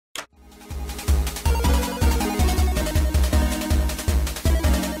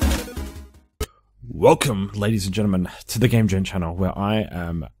Welcome, ladies and gentlemen, to the Game Gent channel, where I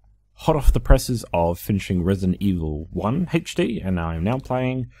am hot off the presses of finishing Resident Evil 1 HD, and I am now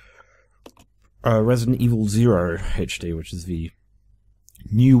playing Resident Evil 0 HD, which is the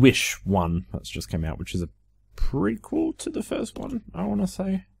newish one that's just came out, which is a prequel to the first one, I want to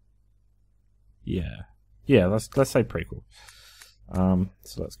say. Yeah, let's say prequel. So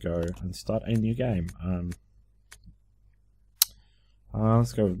let's go and start a new game.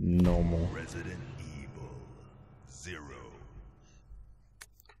 Let's go normal. Resident Evil 0.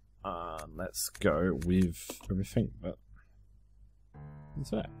 Let's go with everything, but what's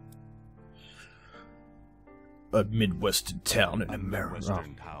that? A Midwestern town in America.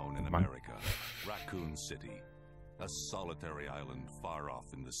 Midwestern town in America, Raccoon City, a solitary island far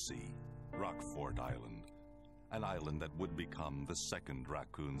off in the sea, Rockfort Island, an island that would become the second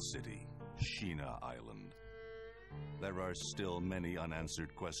Raccoon City, Sheena Island. There are still many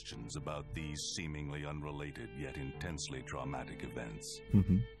unanswered questions about these seemingly unrelated yet intensely traumatic events.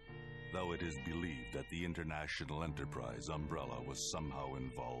 Though it is believed that the international enterprise umbrella was somehow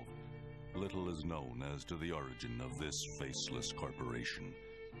involved, little is known as to the origin of this faceless corporation.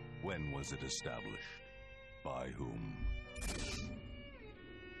 When was it established? By whom?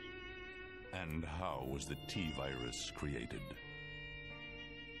 And how was the T-virus created?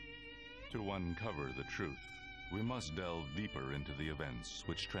 To uncover the truth, we must delve deeper into the events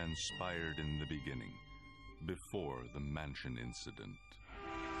which transpired in the beginning, before the mansion incident.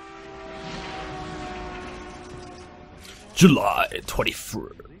 July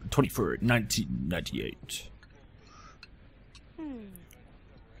 23rd, 1998. Do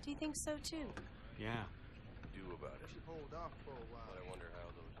you think so too? Yeah. Do about it.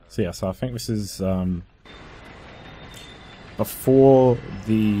 So yeah, so I think this is before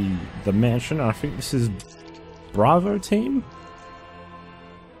the mansion. I think this is Bravo team.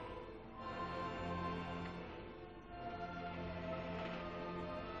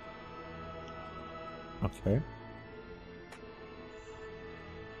 Okay.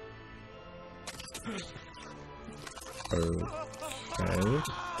 Okay.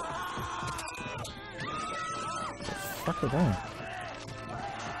 What the fuck are they?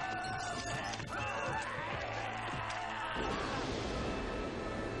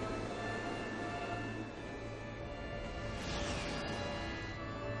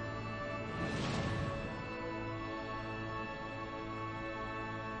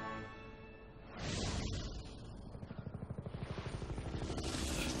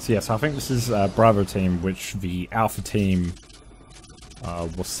 So yes, I think this is Bravo team, which the Alpha team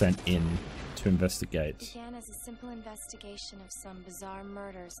was sent in to investigate. Began as a simple investigation of some bizarre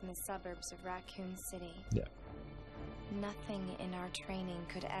murders in the suburbs of Raccoon City. Yeah. Nothing in our training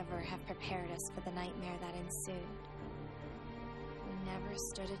could ever have prepared us for the nightmare that ensued. We never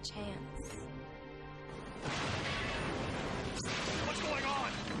stood a chance. What's going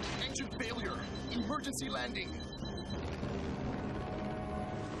on? Engine failure. Emergency landing.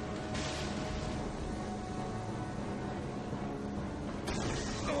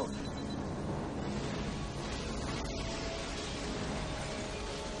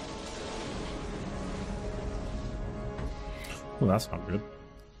 Well, that's not good.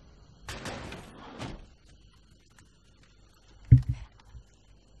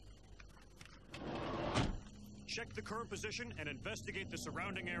 Check the current position and investigate the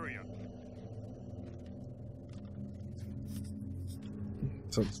surrounding area.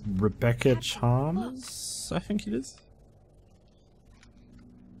 So it's Rebecca Chalmers, I think it is.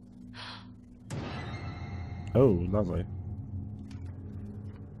 Oh, lovely.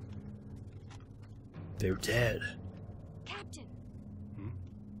 They're dead. Captain!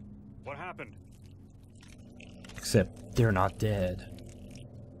 What happened? Except they're not dead.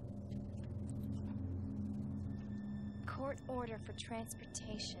 Court order for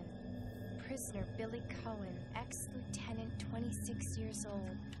transportation. Prisoner Billy Cohen, ex-lieutenant, 26 years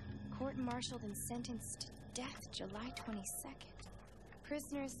old. Court-martialed and sentenced to death July 22nd.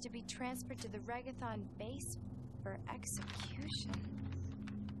 Prisoners to be transferred to the Regathon base for execution.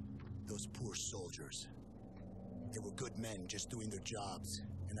 Those poor soldiers. They were good men just doing their jobs,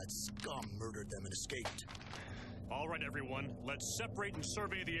 and that scum murdered them and escaped. All right, everyone, let's separate and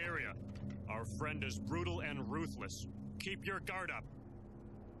survey the area. Our friend is brutal and ruthless. Keep your guard up.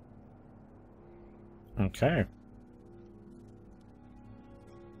 Okay.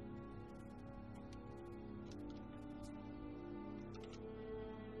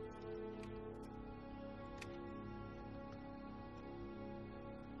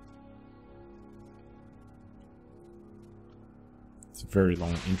 It's a very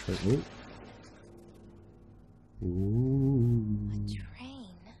long intro. Ooh. A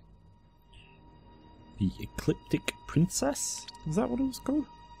train. The Ecliptic Princess? Is that what it was called?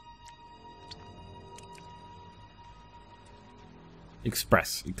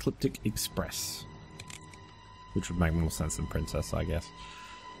 Express. Ecliptic Express. Which would make more sense than Princess, I guess.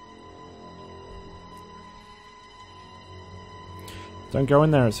 Don't go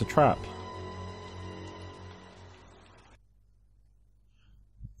in there, it's a trap.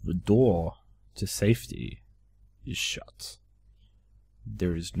 The door to safety is shut.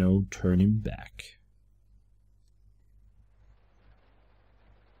 There is no turning back.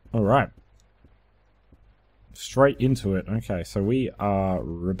 Alright. Straight into it. Okay, so we are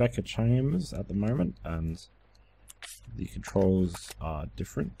Rebecca Chambers at the moment, and the controls are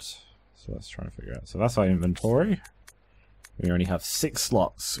different. So let's try and figure out. So that's our inventory. We only have 6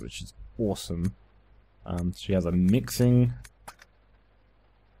 slots, which is awesome. She has a mixing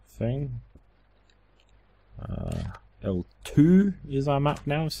thing. L2 is our map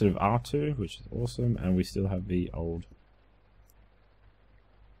now instead of R2, which is awesome, and we still have the old...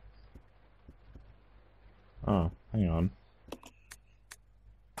 Oh, hang on.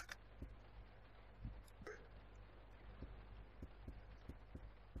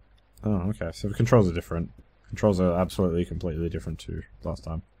 Oh, okay, so the controls are different. Controls are absolutely, completely different to last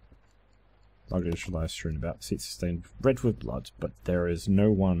time. Luggage lies strewn about, seats stained red with blood, but there is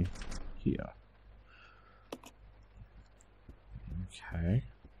no one here. Okay.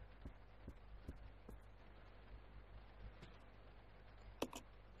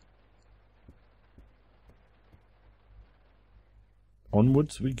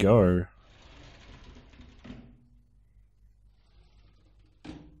 Onwards we go.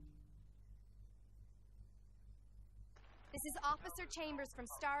 This is Officer Chambers from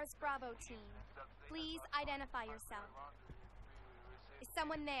STARS Bravo team. Please identify yourself. Is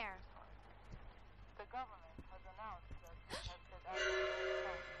someone there? The government has announced that it has set out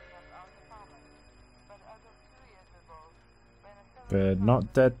to our department. But as of 2 years ago, when a They're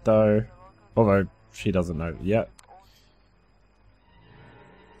not dead though. Although she doesn't know yet.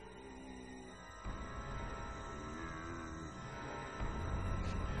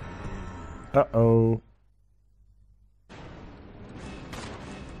 Uh-oh.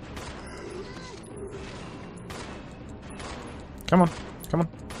 Come on, come on.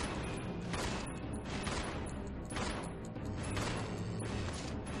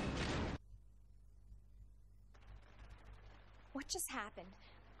 What just happened?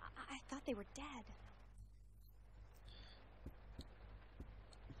 I thought they were dead.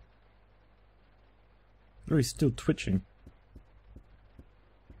 Oh, he's still twitching.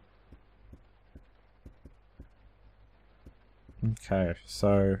 Okay,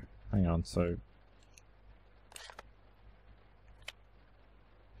 so hang on, so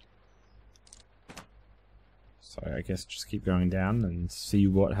I guess just keep going down and see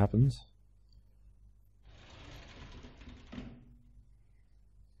what happens.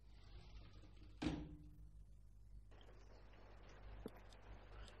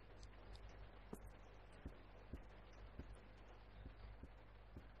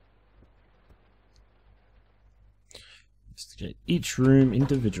 Investigate each room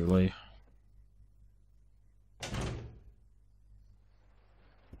individually.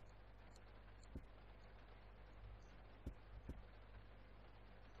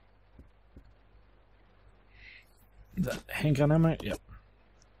 Is that handgun ammo? Yep.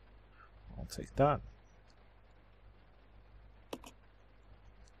 I'll take that.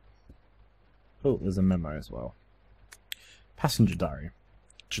 Oh, there's a memo as well. Passenger diary.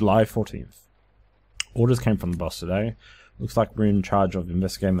 July 14th. Orders came from the boss today. Looks like we're in charge of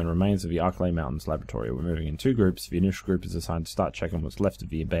investigating the remains of the Arklay Mountains laboratory. We're moving in 2 groups. The initial group is assigned to start checking what's left of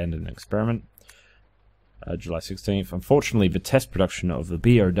the abandoned experiment. July 16th. Unfortunately, the test production of the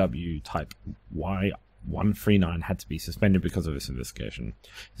BOW type Y139 had to be suspended because of this investigation.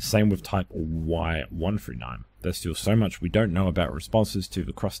 The same with type Y139. There's still so much we don't know about responses to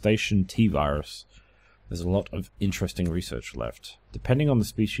the crustacean T virus. There's a lot of interesting research left. Depending on the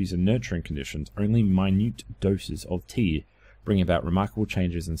species and nurturing conditions, only minute doses of T bring about remarkable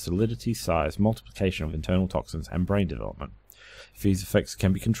changes in solidity, size, multiplication of internal toxins, and brain development. If these effects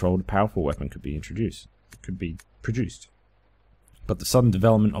can be controlled, a powerful weapon could be produced. But the sudden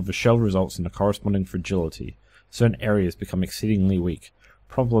development of the shell results in a corresponding fragility. Certain areas become exceedingly weak.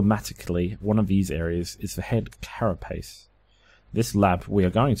 Problematically, one of these areas is the head carapace. This lab we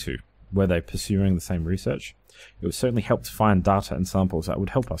are going to, were they pursuing the same research? It would certainly help to find data and samples that would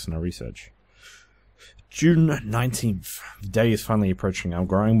help us in our research. June 19th. The day is finally approaching. I'm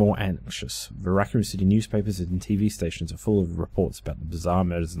growing more anxious. The Raccoon City newspapers and TV stations are full of reports about the bizarre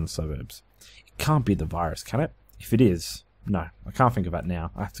murders in the suburbs. It can't be the virus, can it? If it is, no, I can't think of that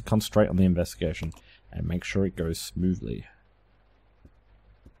now. I have to concentrate on the investigation. and make sure it goes smoothly.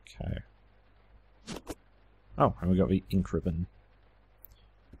 Okay. Oh, and we got the ink ribbon,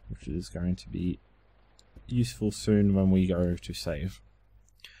 which is going to be useful soon when we go to save.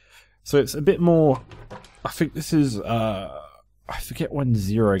 So it's a bit more. I think this is. I forget when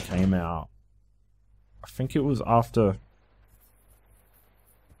 0 came out. I think it was after.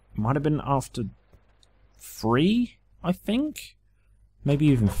 Might have been after 3. I think, maybe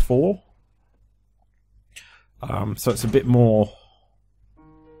even 4. So it's a bit more.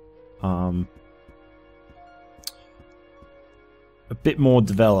 A bit more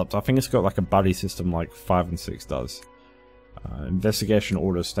developed. I think it's got like a buddy system like 5 and 6 does. Investigation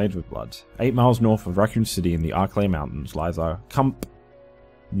order stained with blood. 8 miles north of Raccoon City in the Arklay Mountains lies a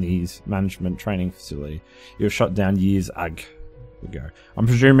company's management training facility. It was shut down years ago. I'm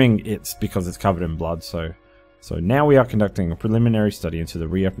presuming it's because it's covered in blood, so now we are conducting a preliminary study into the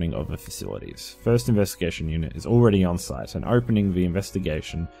reopening of the facilities. First investigation unit is already on site and opening the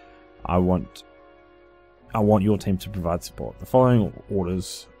investigation. I want your team to provide support. The following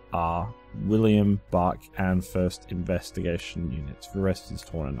orders are William, Bark, and First Investigation units. The rest is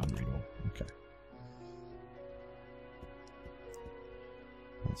torn and unreadable. Okay.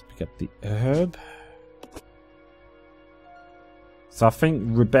 Let's pick up the herb. So I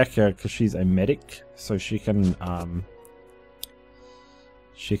think Rebecca, because she's a medic, so she can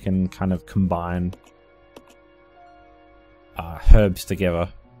kind of combine herbs together.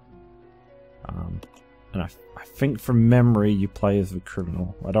 And I think from memory you play as the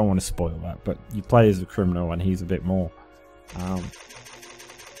criminal. I don't want to spoil that, but you play as the criminal and he's a bit more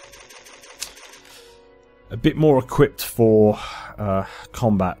equipped for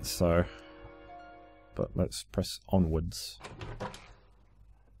combat, so but let's press onwards.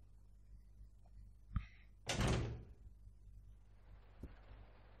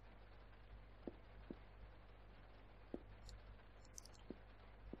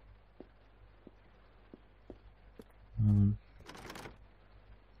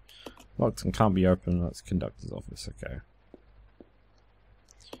 Locked and can't be opened. That's conductor's office. Okay.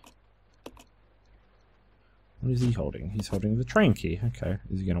 What is he holding? He's holding the train key. Okay.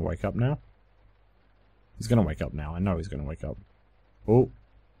 Is he going to wake up now? He's going to wake up now. I know he's going to wake up. Oh.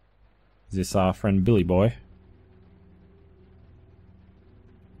 Is this our friend Billy Boy?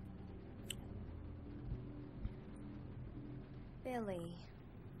 Billy.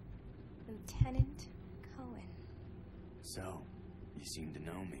 Lieutenant Cohen. So, you seem to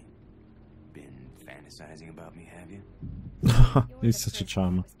know me. Been fantasizing about me, have you? He's such a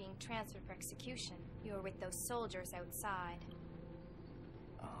charmer. Was being transferred for execution. You were with those soldiers outside.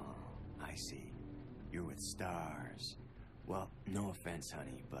 Oh, I see. You're with stars. Well, no offense,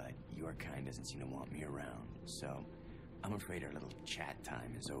 honey, but your kind doesn't seem to want me around. So, I'm afraid our little chat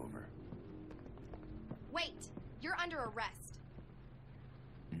time is over. Wait! You're under arrest.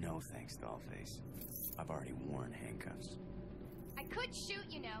 No thanks, Dollface. I've already worn handcuffs. I could shoot,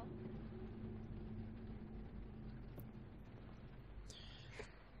 you know.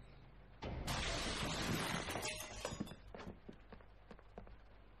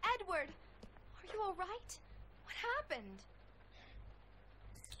 Edward! Are you alright? What happened?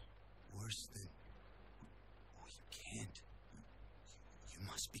 Worse than... Oh, you can't. You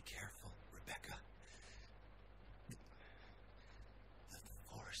must be careful, Rebecca. The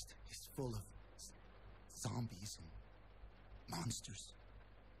forest is full of zombies and monsters.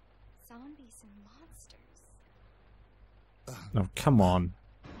 Zombies and monsters. Oh, come on.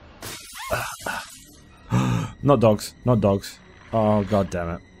 Not dogs. Not dogs. Oh, god damn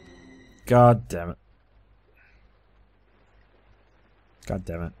it. God damn it. God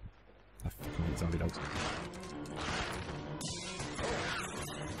damn it. I fucking hate zombie dogs.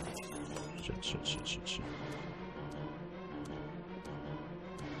 Shit.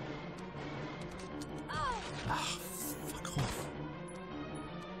 Ah, fuck off.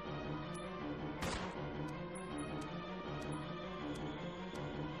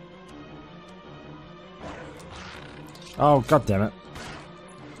 Oh, god damn it.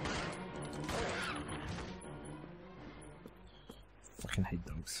 Fucking hate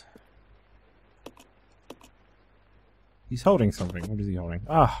dogs. He's holding something. What is he holding?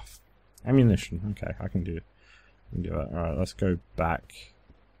 Ah, ammunition. Okay, I can do it. Alright, let's go back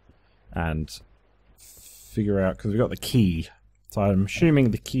and figure out, because we've got the key. So I'm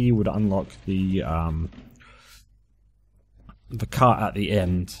assuming the key would unlock the cart at the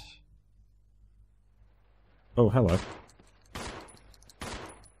end. Oh, hello.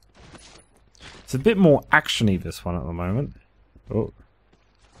 It's a bit more action-y, this one, at the moment. Oh.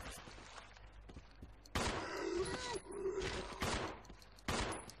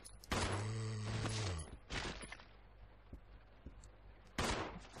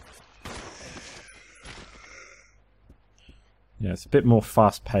 Yeah, it's a bit more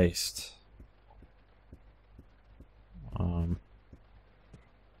fast-paced. I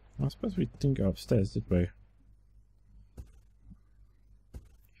suppose we didn't go upstairs, did we?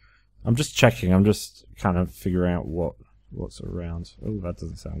 I'm just checking. I'm just kind of figuring out what's around. Oh, that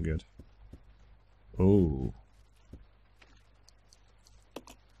doesn't sound good. Oh.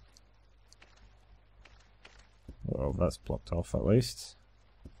 Well, that's blocked off at least.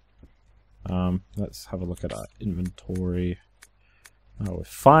 Let's have a look at our inventory. Oh, we're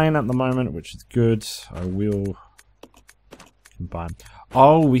fine at the moment, which is good. I will combine.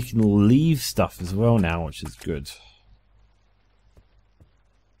 Oh, we can leave stuff as well now, which is good.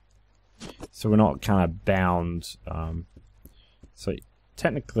 So we're not kind of bound. So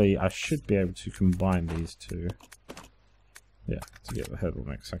technically, I should be able to combine these two. Yeah, to get the herbal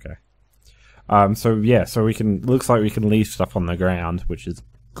mix. Okay. So yeah, so we can. Looks like we can leave stuff on the ground, which is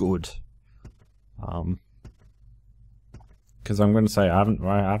good. Because I'm going to say I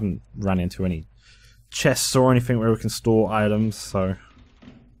haven't run into any chests or anything where we can store items. So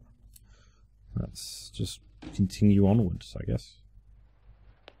let's just continue onwards, I guess.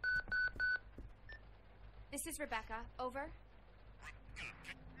 This is Rebecca. Over.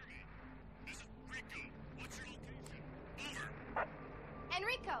 This is Rico. What's your location? Over.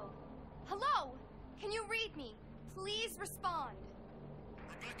 Enrico! Hello! Can you read me? Please respond.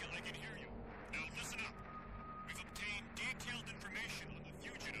 Rebecca, I can hear you. Now listen up. We've obtained detailed information on the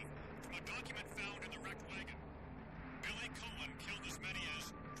fugitive from a document found in the wrecked wagon. Billy Cohen killed as many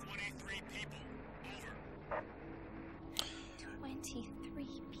as 23 people. Over. 23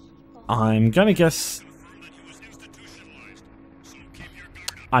 people. I'm gonna guess. Confirm that he was institutionalized. So keep your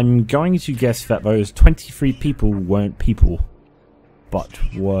guard up. I'm going to guess that those 23 people weren't people, but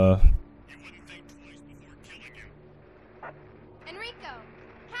were. You wouldn't think twice before killing you. Enrico!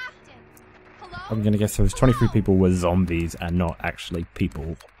 Captain! Hello? I'm gonna guess those 23 people were zombies and not actually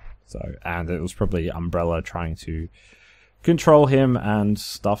people. So, and it was probably Umbrella trying to control him and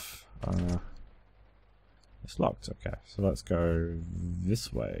stuff. It's locked. Okay, so let's go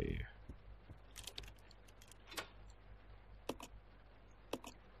this way.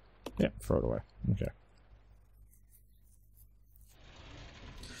 Yep, throw it away. Okay.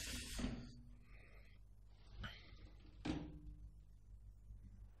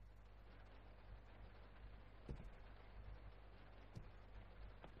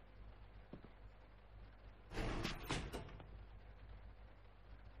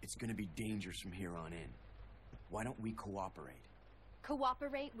 It's gonna be dangerous from here on in. Why don't we cooperate?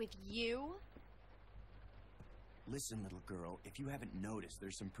 Cooperate with you? Listen, little girl, if you haven't noticed,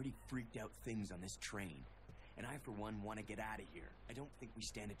 there's some pretty freaked out things on this train. And I, for one, want to get out of here. I don't think we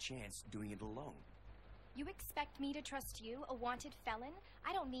stand a chance doing it alone. You expect me to trust you, a wanted felon?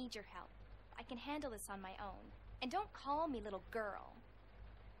 I don't need your help. I can handle this on my own. And don't call me little girl.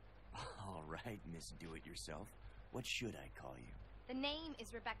 All right, Miss Do-It-Yourself. What should I call you? The name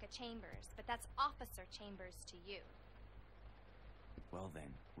is Rebecca Chambers, but that's Officer Chambers to you. Well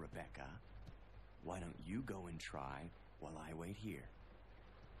then, Rebecca, why don't you go and try while I wait here?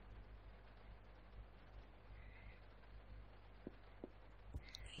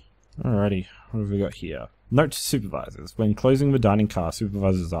 Alrighty, what have we got here? Note to supervisors. When closing the dining car,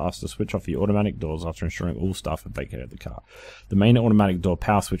 supervisors are asked to switch off the automatic doors after ensuring all staff have vacated the car. The main automatic door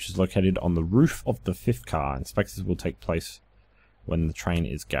power switch is located on the roof of the 5th car. Inspections will take place when the train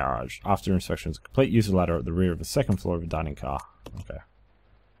is garaged. After inspections, complete use of the ladder at the rear of the 2nd floor of the dining car. Okay.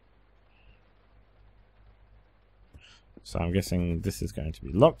 So I'm guessing this is going to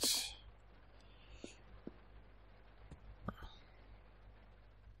be locked.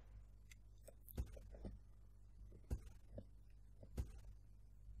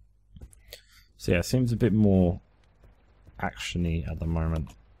 So yeah, it seems a bit more action-y at the moment.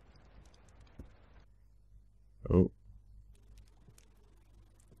 Oh.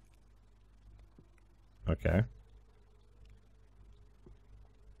 Okay.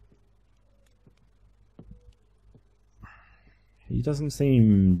 He doesn't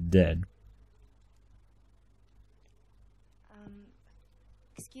seem dead.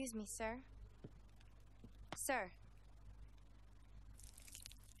 Excuse me, sir. Sir.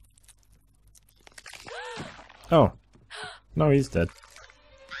 Oh. No, he's dead.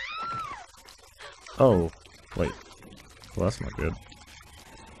 Oh. Wait. Well, that's not good.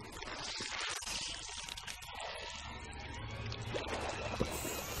 What the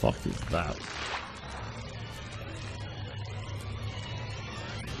fuck is that?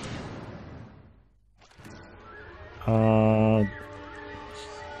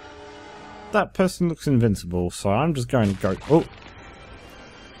 That person looks invincible, so I'm just going to go. Oh!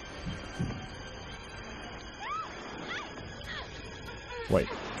 Wait.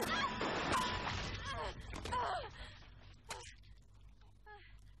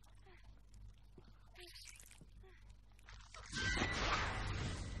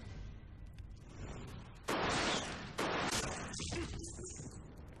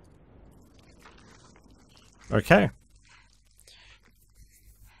 Okay.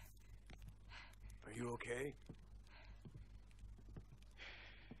 Are you okay?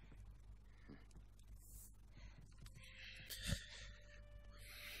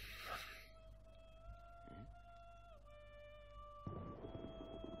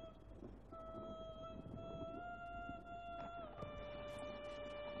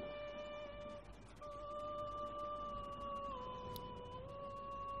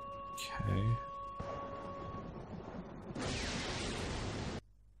 Okay.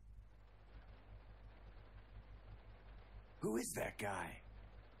 Who is that guy?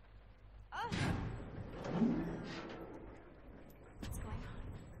 What's going on?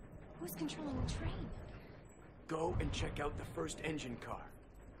 Who's controlling the train? Go and check out the first engine car.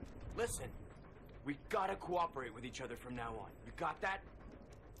 Listen, we gotta cooperate with each other from now on. You got that?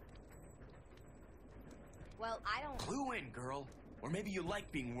 Well, I don't... Clue in, girl. Or maybe you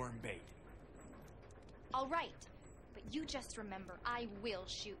like being worm bait. All right. But you just remember, I will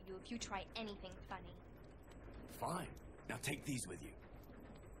shoot you if you try anything funny. Fine. Now take these with you.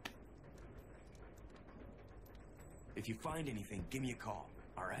 If you find anything, give me a call,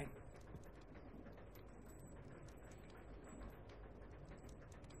 all right?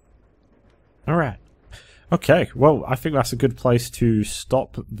 All right. Okay, well, I think that's a good place to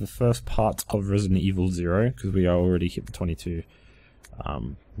stop the first part of Resident Evil 0, because we already hit the 22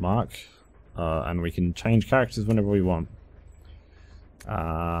 mark, and we can change characters whenever we want.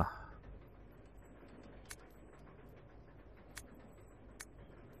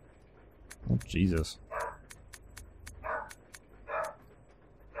 Oh, Jesus.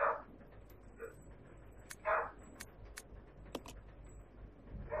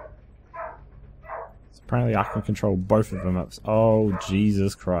 Apparently I can control both of them. Oh,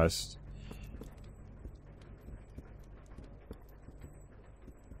 Jesus Christ.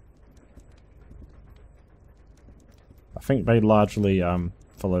 I think they largely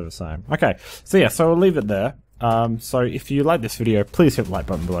follow the same. Okay, so yeah, so we'll leave it there. So if you like this video, please hit the like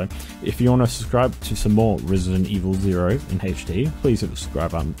button below. If you want to subscribe to some more Resident Evil 0 in HD, please hit the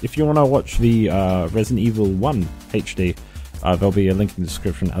subscribe button. If you want to watch the Resident Evil 1 HD, there'll be a link in the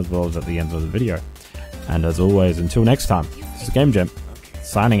description as well as at the end of the video. And as always, until next time, this is Gent,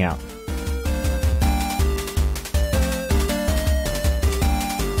 signing out.